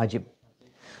wajib.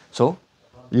 So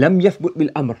lam yathbut bil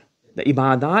amr. The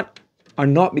ibadat are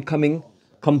not becoming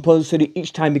compulsory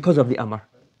each time because of the amr.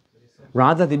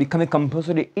 Rather, they becoming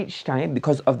compulsory each time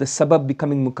because of the sabab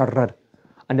becoming mukarrar.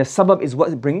 And the sabab is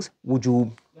what brings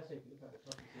wujub.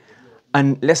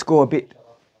 And let's go a bit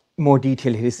more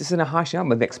detail here. This is in a hasha,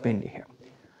 but they explained it here.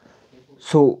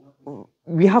 So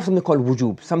we have something called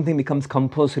wujub. Something becomes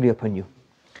compulsory upon you.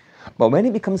 But when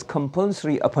it becomes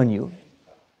compulsory upon you,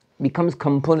 it becomes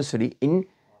compulsory in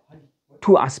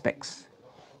two aspects.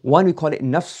 One, we call it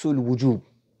nafsul wujub,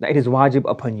 that it is wajib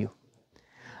upon you.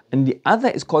 And the other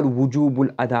is called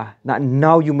wujubul ada, that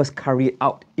now you must carry it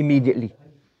out immediately.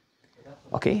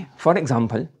 Okay, for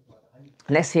example,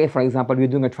 let's say for example we're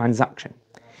doing a transaction.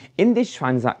 In this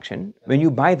transaction, when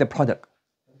you buy the product,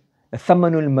 the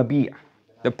thamanul mabi',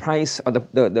 the price or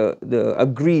the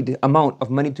agreed amount of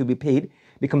money to be paid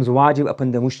becomes wajib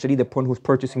upon the mushtari, the one who's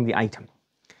purchasing the item.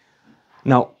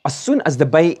 Now, as soon as the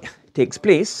bay takes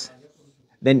place,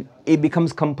 then it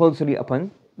becomes compulsory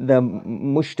upon the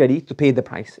mushtari to pay the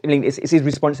price. I mean, it's his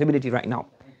responsibility right now.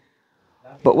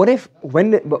 But what if,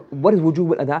 what is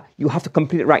wujub al-ada? You have to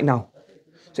complete it right now.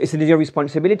 So it's your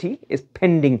responsibility, it's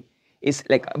pending, it's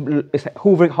like it's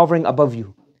hovering above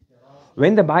you.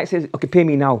 When the buyer says, okay, pay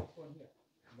me now,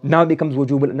 now it becomes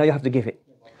wujub, now you have to give it.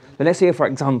 So let's say, for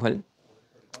example,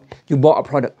 you bought a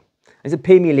product, I said,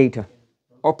 pay me later,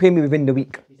 or pay me within the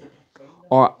week,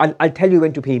 or I'll tell you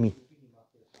when to pay me.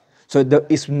 So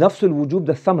it's nafsul wujub,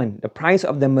 the thaman, the price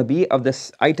of the mabi, of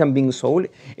this item being sold,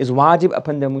 is wajib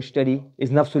upon the mushtari, is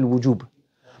nafsul wujub.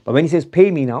 But when he says,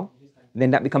 pay me now,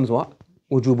 then that becomes what?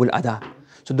 Wujubul ada.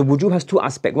 So the wujub has two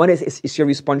aspects. One is it's your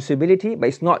responsibility, but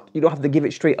it's not, you don't have to give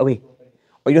it straight away.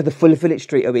 Or you don't have to fulfill it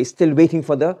straight away. It's still waiting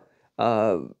for the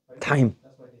time.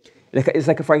 It's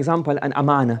like, for example, an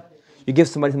amana. You give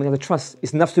somebody something as a trust.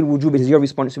 It's nafsul wujub, it is your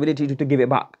responsibility to give it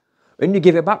back. When you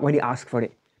give it back, when you ask for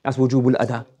it, that's wujubul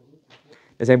ada.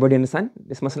 Does everybody understand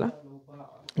this masala?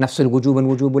 Nafsul wujub and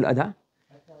wujubul ada.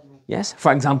 Yes.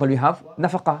 For example, we have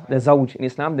nafaqah, the zawj in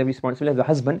Islam, the responsibility of the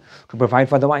husband to provide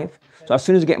for the wife. So as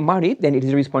soon as you get married, then it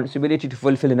is a responsibility to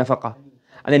fulfill the nafaqah.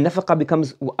 And then nafaqah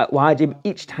becomes wajib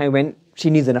each time when she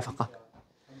needs the nafaqah.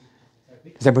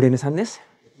 Does everybody understand this?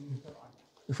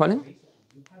 You following?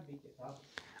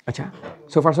 Acha.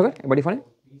 So far so good? Everybody following?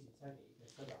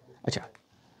 Acha.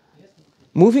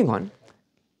 Moving on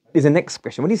is the next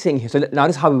question. What he's saying here, so now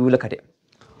this is how we will look at it.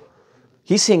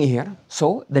 He's saying here,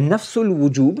 so the nafsul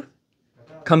wujub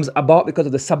comes about because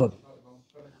of the sabab.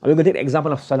 And we're going to take the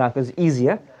example of salah because it's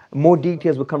easier. More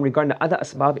details will come regarding the other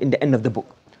asbab in the end of the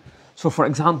book. So for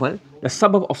example, the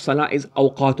sabab of salah is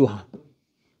awqatuha.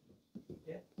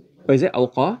 Or is it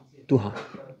awqatuha?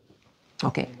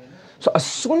 Okay. So as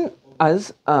soon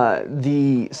as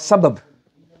the sabab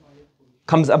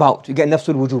comes about, you get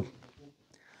nafsul wujub.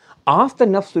 After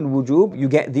nafsul wujub, you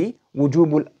get the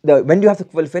wujubul, when do you have to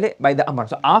fulfill it? By the amr.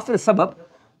 So after the sabab,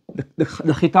 the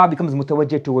khitab becomes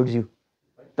mutawajjih towards you.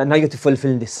 That now you have to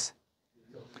fulfill this.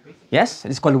 Yes?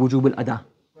 It's called wujubul ada.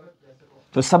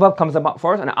 So sabab comes about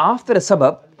first, and after the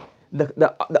sabab,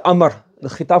 the amr, the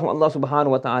khitab from Allah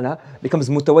subhanahu wa ta'ala becomes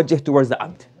mutawajjih towards the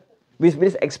abd. We're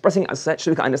just expressing as such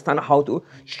so we can understand how to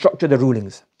structure the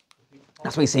rulings.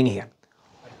 That's what he's saying here.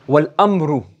 Wal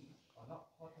amru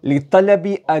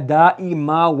لِطَلَبِ أَدَاءِ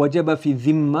مَا وَجَبَ فِي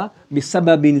الذِّمَّةِ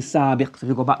بِسَبَبٍ سَابِقٍ. So if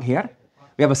we go back here,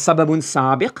 we have a sababun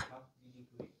sabiq.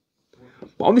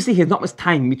 But obviously here's not much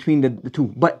time between the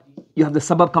two. But you have the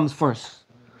sabab comes first.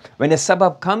 When the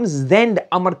sabab comes, then the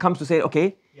amr comes to say,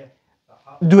 okay,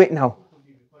 do it now.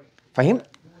 Fahim?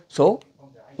 So,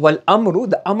 wal amru,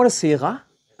 the amr sigha,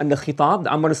 and the khitab,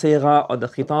 the amr sigha or the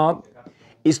khitab,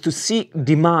 is to seek,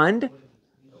 demand,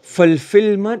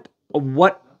 fulfillment of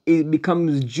what it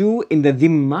becomes due in the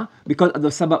dhimma because of the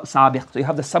sabab sabiq. So you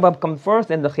have the sabab come first,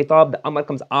 then the khitab, the amr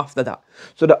comes after that.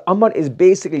 So the amr is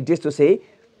basically just to say,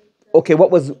 okay, what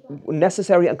was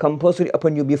necessary and compulsory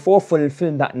upon you before,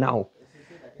 fulfill that now.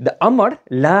 The amr,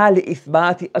 la li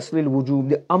ithbati asl al-wujub.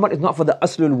 The amr is not for the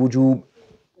asl al-wujub.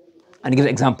 And he gives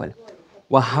an example.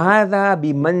 وَهَذَا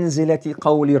بِمَنْزِلَةِ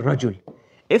قَوْلِ الرَّجُلِ.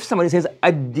 If somebody says,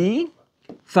 أَدِّي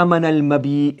ثَمَنَ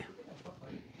الْمَبِيء,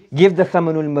 give the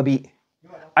ثَمَنُ الْمَبِيء.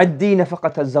 Addi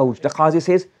nafaqat al-zawj. The qazi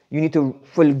says you need to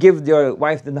forgive your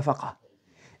wife the nafaqah.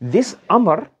 This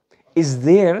amr is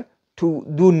there to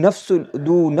do wujubul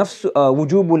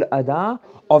ada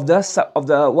of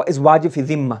the what is wajib fi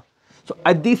dhimma. So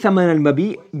addi thaman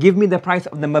al-mabi, give me the price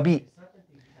of the mabi.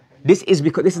 This is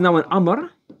because this is now an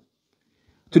amr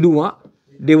to do what?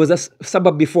 There was a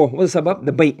sabab before. What was the sabab?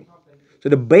 The bayt. So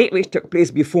the bayt which took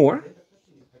place before,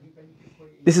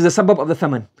 this is the sabab of the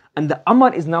thaman. And the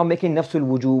amr is now making nafsul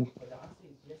wujub.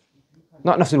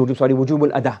 Not nafsul wujub, sorry,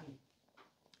 wujubul ada.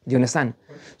 Do you understand?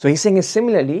 So he's saying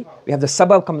similarly, we have the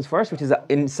sabab comes first, which is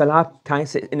in salah time,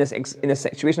 in a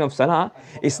situation of salah,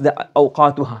 is the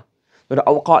awqatuha. So the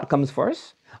awqat comes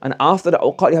first, and after the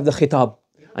awqat you have the khitab.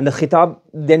 And the khitab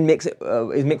then makes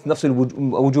nafsul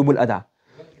wujubul ada.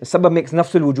 The sabab makes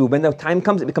nafsul wujub. When the time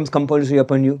comes, it becomes compulsory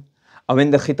upon you. And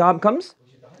when the khitab comes,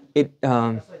 it...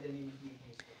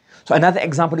 So another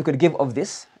example you could give of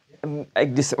this,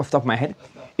 this off the top of my head,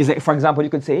 is that, for example, you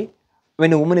could say,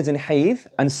 when a woman is in hayd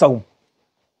and sawm.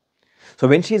 So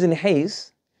when she is in hayd,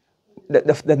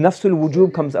 the nafsul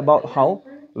wujub comes about how?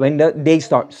 When the day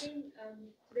starts.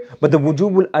 But the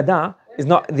wujubul ada is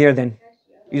not there then.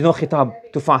 There's no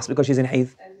khitab to fast because she's in hayd.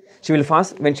 She will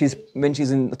fast when she's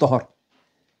in tahar.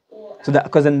 So that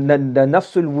because the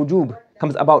nafsul wujub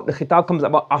comes about, the khitab comes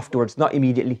about afterwards, not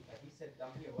immediately.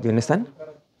 Do you understand?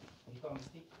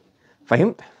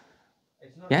 فهمت?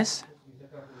 Yes?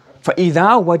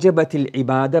 فإذا وجبت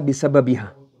العبادة بسببها.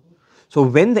 So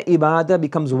when the ibadah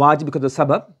becomes wajib because of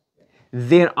sabab,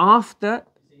 thereafter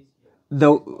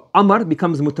the amr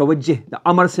becomes mutawajjih. The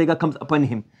amr siga comes upon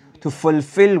him to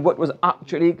fulfill what was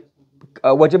actually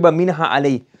wajaba minha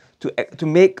alay. To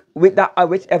make with that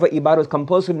whichever ibadah was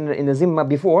compulsory in the zimma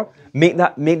before, make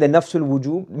the nafsul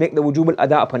wujub, make the wujub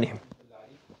al-ada upon him.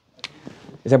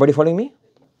 Is everybody following me?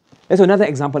 Let's do another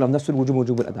example of nafsul wujub,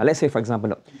 wujub al-ada. Let's say, for example,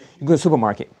 you go to the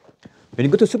supermarket. When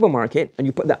you go to the supermarket and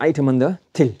you put the item on the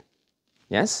till,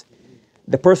 yes,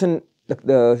 the person,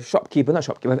 the shopkeeper, not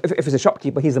shopkeeper, if it's a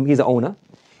shopkeeper, he's the owner.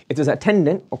 If there's an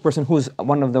attendant or person who's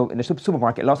one of in the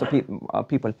supermarket, lots of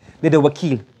people, they're the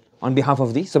wakil on behalf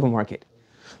of the supermarket.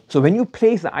 So when you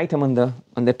place the item on the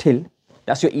till,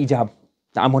 that's your ijab,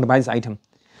 that I'm going to buy this item.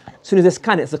 As soon as they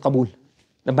scan it, it's the qabul.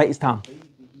 The buy is tam.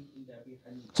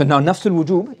 So now nafsul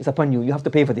wujub is upon you. You have to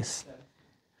pay for this.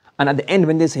 And at the end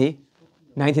when they say,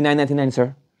 99.99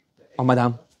 sir, or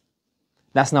madam,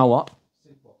 that's now what?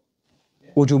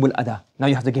 Wujubul ada. Now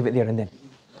you have to give it there and then.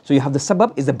 So you have the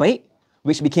sabab is the buy,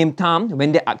 which became tam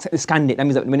when they scanned it. That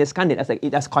means that when they scanned it,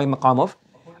 that's qaim maqam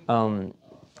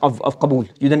of qabul.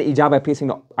 You done ijab by placing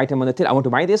the item on the till. I want to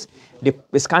buy this. They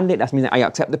scanned it. That means that I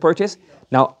accept the purchase.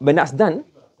 Now, when that's done,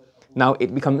 now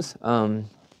it becomes the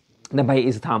buy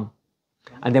is tam.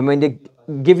 And then when they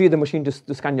give you the machine to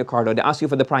scan your card or they ask you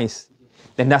for the price,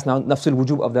 then that's now nafsul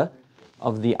wujub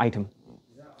of the item.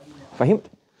 Fahim?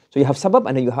 So you have sabab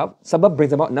and then you have sabab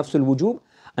brings about nafsul wujub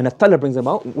and the talab brings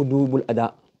about wujubul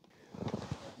ada.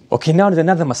 Okay, now there's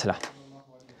another masala.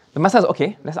 The masala is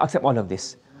okay, let's accept all of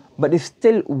this. But there's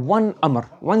still one amr,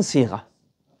 one sigha.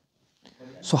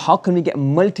 So how can we get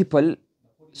multiple?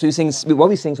 So you're saying, what are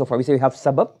we saying so far? We say we have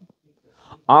sabab.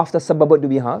 After sabab, what do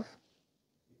we have?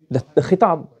 The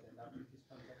khitab.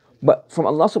 But from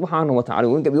Allah subhanahu wa ta'ala,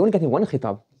 we only getting one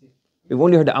khitab. We've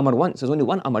only heard the amr once. There's only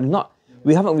one amr.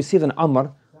 We haven't received an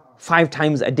amr 5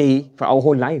 times a day for our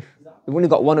whole life. We've only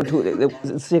got 1 or 2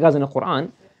 sighas in the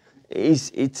Quran.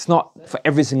 It's not for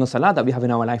every single salah that we have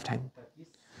in our lifetime.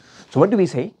 So what do we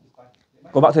say?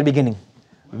 Go back to the beginning.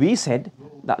 We said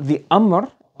that the amr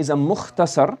is a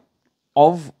mukhtasar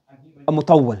of a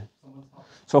mutawwal.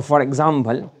 So for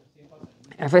example,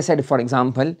 if I said for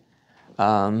example,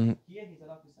 let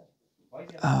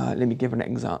me give an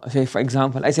example. I say for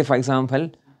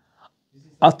example,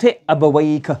 ati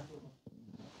abawayka.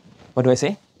 What do I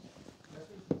say?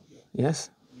 Yes.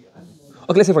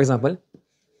 Okay, let's say for example,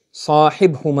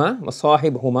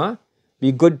 sahibhuma,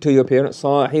 be good to your parents.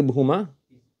 Sahibhuma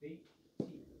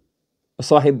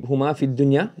fi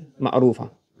dunya ma'rufa.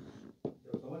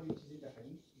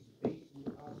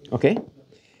 Okay,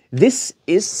 this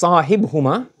is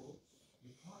sahibhuma,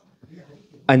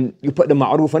 and you put the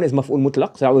ma'ruf on it, is maf'ul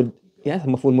mutlaq. So that would, yeah,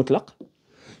 maf'ul mutlaq.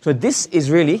 So this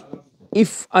is really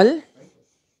if'al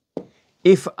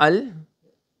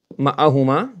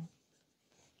ma'ahuma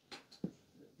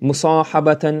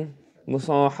musahabatan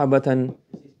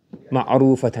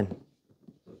ma'rufatan.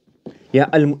 Yeah,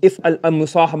 if'al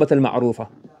musahabat al-ma'rufa.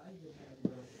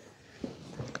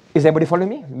 Is everybody following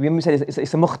me? We said it's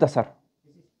a mukhtasar.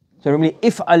 So remember,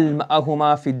 if'al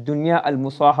ma'ahuma fi dunya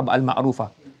al-musahab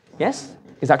al-ma'rufa. Yes?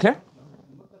 Is that clear?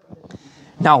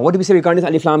 Now, what do we say regarding this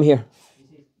alif lam here?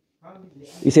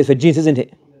 We say it's for jins, isn't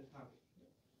it?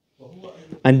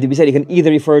 And we said it can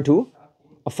either refer to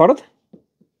a fard,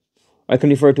 or it can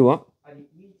refer to what?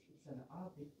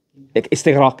 Like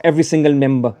istighraq, every single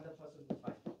member.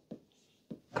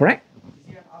 Correct? Do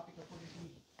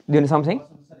you understand what I'm saying?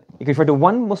 You can refer to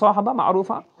one musahaba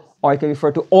ma'rufa, or you can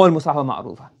refer to all musahaba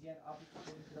ma'rufa.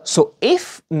 So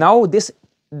if now the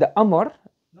amr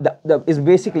is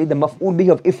basically the maf'ul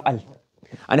bihi of if'al,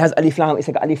 and it has alif lam, it's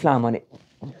like alif lam on it.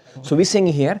 So we're saying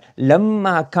here,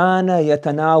 lamma kana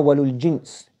yatanawalu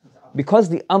al-jins, because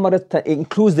the amr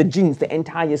includes the jins, the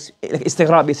entire, like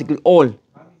istighraq, basically all.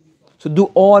 So do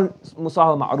all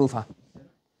musahaba ma'rufa.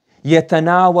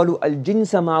 يتناول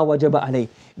الجنس ما وجب عليه.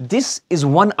 This is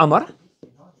one amr.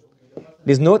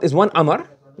 There's one amr.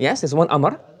 Yes, there's one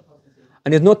amr.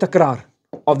 And there's no takrar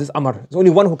of this amr. There's only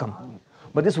one hukam.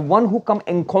 But this one hukam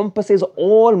encompasses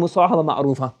all musahaba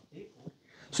ma'rufa.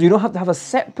 So you don't have to have a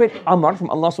separate amr from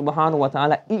Allah subhanahu wa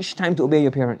ta'ala each time to obey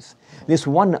your parents. This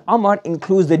one amr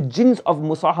includes the jins of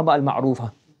musahaba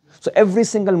al-ma'rufa. So every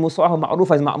single musahaba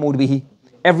ma'rufa is ma'mur bihi.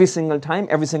 Every single time,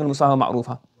 every single musahaba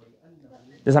ma'rufa.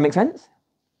 Does that make sense?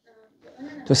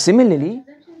 So similarly,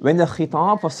 when the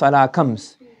khitab for salah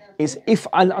comes, is if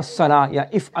al-salah,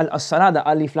 if al-salah, the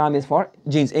alif lam is for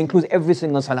jins, it includes every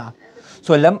single salah.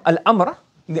 So al-amr,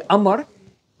 the amr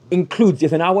includes,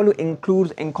 yatanawalu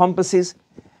includes, encompasses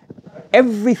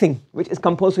everything which is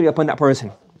compulsory upon that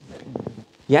person.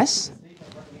 Yes?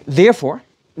 Therefore,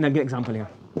 and I'll give an example here.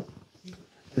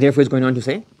 Therefore, it's going on to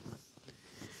say,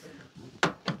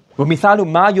 وَمِثَالُ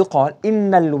مَا يُقَالْ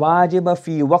إِنَّ الْوَاجِبَ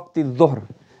فِي وَقْتِ الظُّهْرِ.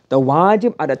 The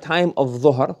wajib at the time of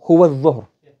dhuhr, huwa al-dhuhr.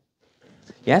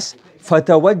 Yes?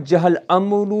 فَتَوَجَّهَ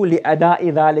الْأَمْرُ لِأَدَاءِ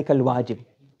ذَلِكَ الْوَاجِبِ.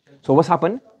 So what's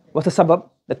happened? What's the sabab?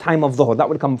 The time of dhuhr. That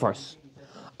will come first.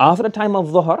 After the time of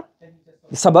dhuhr,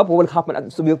 the sabab will happen.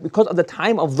 So because of the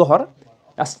time of dhuhr,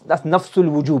 that's nafsul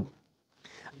wujub.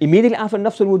 Immediately after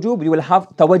nafsul wujub, you will have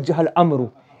tawajjah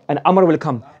al-amru. And amr will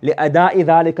come. لِأَدَاءِ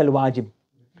ذَلِكَ الْوَاجِبِ.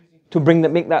 To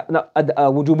make that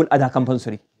wujub al-ada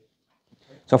compulsory.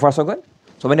 So far so good?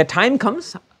 So when the time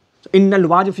comes, إِنَّ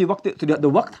الْوَاجِبِ فِي وَقْتِ, the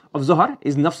waqt of zuhr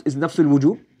is nafsul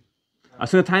wujub. As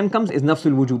soon as the time comes, is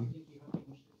nafsul wujub.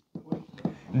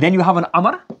 Then you have an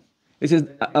amr. This is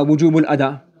wujub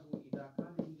al-ada.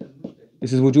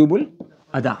 This is wujub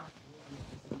al-ada.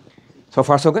 So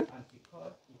far so good?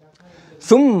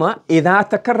 ثُمَّ إِذَا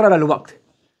تَكَرَّرَ الْوَقْتِ.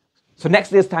 So next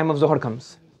day's time of zuhr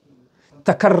comes.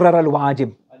 تَكَرَّرَ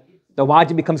الْوَاجِبِ. The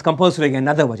wajib becomes compulsory again,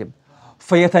 another wajib.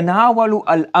 فَيَتَنَاوَلُ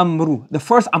الْأَمْرُ. The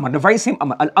first amr, the very same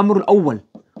amr, al-amr al-awwal.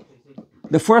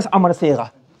 The first amr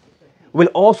sigha will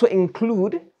also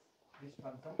include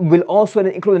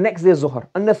the next day's zuhr,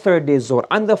 and the third day's zuhr,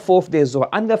 and the fourth day's zuhr,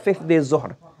 and the fifth day's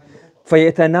zuhr.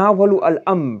 فَيَتَنَاوَلُ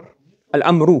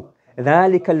الْأَمْرُ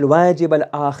ذَلِكَ الْوَاجِبَ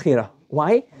الْآخِرَةِ.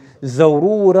 Why?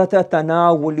 ضرورة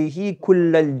تناوله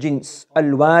كل الجنس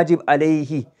الواجب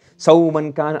عليه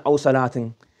صوما كان أو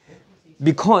صلاة.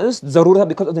 Because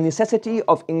of the necessity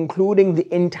of including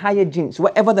the entire jins,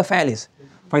 whatever the fa'il is.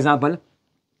 For example,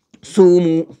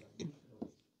 sumu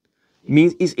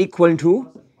is equal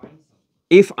to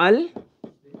if'al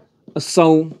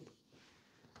as-sawm,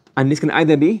 and this can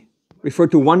either be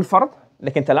referred to one fard,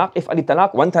 like in talaq, if'al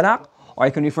talaq, one talaq, or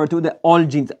it can refer to the all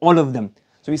jins, all of them.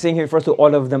 So we're saying here refers to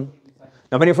all of them.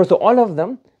 Now when it refers to all of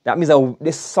them, that means that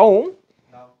this sawm,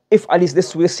 if at least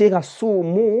this sigha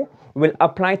sumu will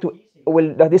apply to,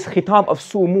 this khitab of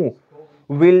sumu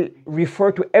will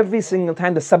refer to every single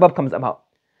time the sabab comes about.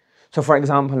 So for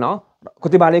example now,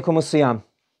 kutiba alaykum as-siyam.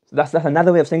 That's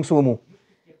another way of saying sumu.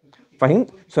 Fahim?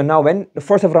 So now when the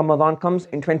first of Ramadan comes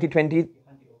in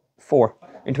 2024,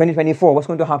 what's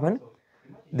going to happen?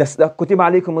 The kutiba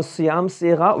alaykum as-siyam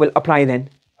sigha will apply then.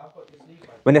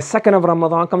 When the second of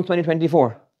Ramadan comes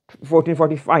 2024,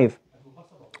 1445,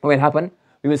 what will happen?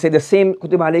 We will say the same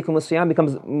kutiba alaykum as-siyam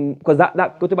becomes, because that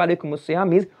kutiba alaykum as-siyam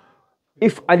means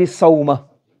if ali sawma,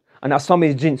 and as-sawm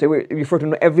is jinn, so we refer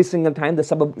to every single time the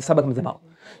sabab comes about.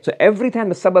 So every time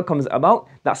the sabab comes about,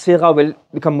 that sigha will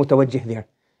become mutawajjih there.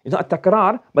 It's not a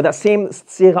takrar, but that same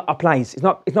sigha applies. It's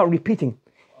not repeating.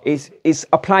 It's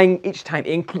applying each time.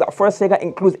 That first sigha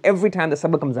includes every time the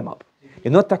sabab comes about.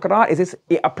 It's not takrar,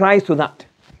 it applies to that.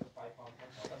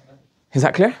 Is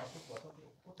that clear?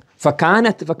 فَكَانَ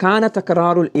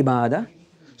تَكْرَارُ الْإِبَادَةِ.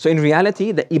 So in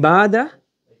reality, the ibadah,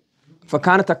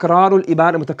 فَكَانَ تَكْرَارُ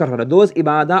الْإِبَادَةِ مُتَكَرَّرَ. Those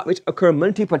ibadah which occur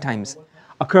multiple times,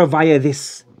 occur via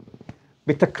this.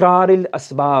 بِتَكْرَارِ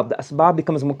الْأَسْبَابِ. The asbab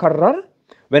becomes mukarrar.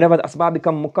 Whenever the asbab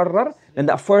become mukarrar, then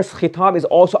the first khitab is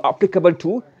also applicable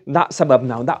to that sabab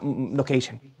now, that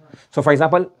location. So for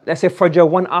example, let's say Fajr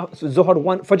 1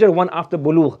 after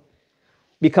bulugh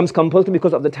becomes compulsory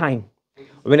because of the time.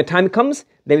 When the time comes,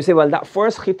 then we say, well, that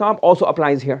first khitab also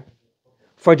applies here.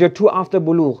 Fajr 2 after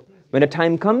bulugh. When the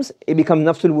time comes, it becomes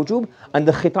nafsul wujub, and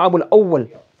the khitab al-awwal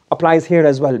applies here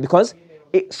as well. Because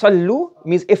sallu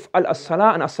means if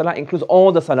as-salah, and as-salah includes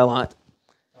all the salawat.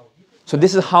 So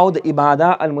this is how the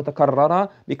ibadah al-mutakarrara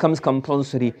becomes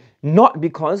compulsory. Not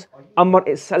because amr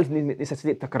itself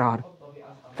necessitates takrar.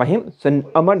 Fahim? So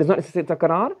amr does not necessitate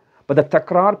takrar, but the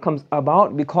takrar comes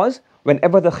about because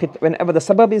whenever the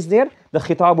sabab is there, the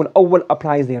khitab al-awwal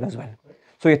applies there as well.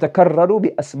 So yatakarraru bi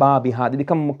asbabiha. They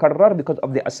become mukarrar because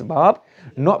of the asbab,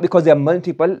 not because they are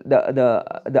multiple.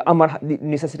 The amr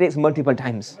necessitates multiple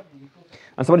times.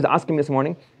 And somebody is asking me this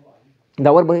morning,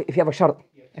 that what about if you have a shart?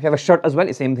 If you have a shart as well,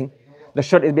 it's the same thing. The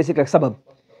shart is basically like sabab.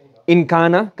 In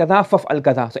kana kada faf'al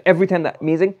kada. So every time that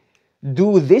means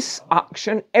do this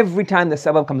action every time the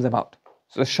sabab comes about.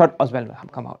 So the shart as well will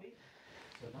come out.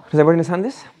 Does everybody understand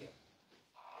this?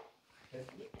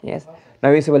 Yes. Now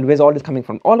you say, well, where's all this coming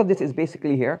from? All of this is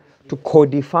basically here to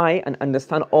codify and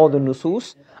understand all the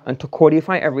nusus and to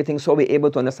codify everything so we're able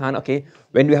to understand, okay,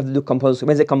 when do we have to do compulsory,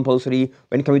 when is it compulsory,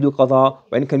 when can we do qada,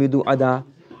 when can we do ada.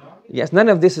 Yes, none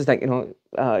of this is like,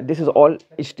 this is all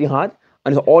ijtihad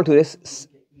and it's all to this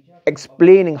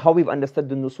explaining how we've understood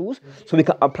the nusus so we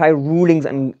can apply rulings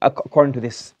and according to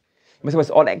this.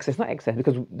 It's all excess, not excess,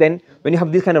 because then when you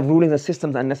have these kind of rulings and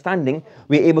systems and understanding,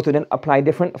 we're able to then apply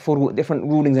different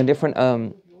rulings and different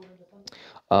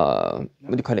what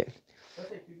do you call it?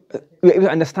 We're able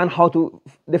to understand how to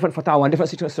different fatwa,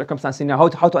 different circumstances, how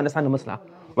to understand the masla.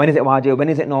 When is it wajib? When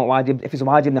is it not wajib? If it's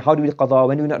wajib, then how do we do qada?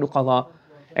 When do we not do qada?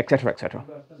 Etc. etc.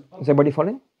 Is everybody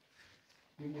following?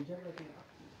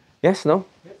 Yes? No?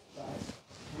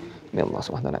 May Allah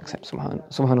subhanahu wa ta'ala accept.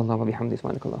 Subhanallah wa bihamdi,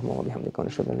 subhanakallahumma wa bihamdika wa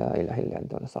nashhadu an la ilaha illa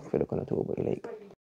anta wa nastaghfiruka wa natubu ilayk.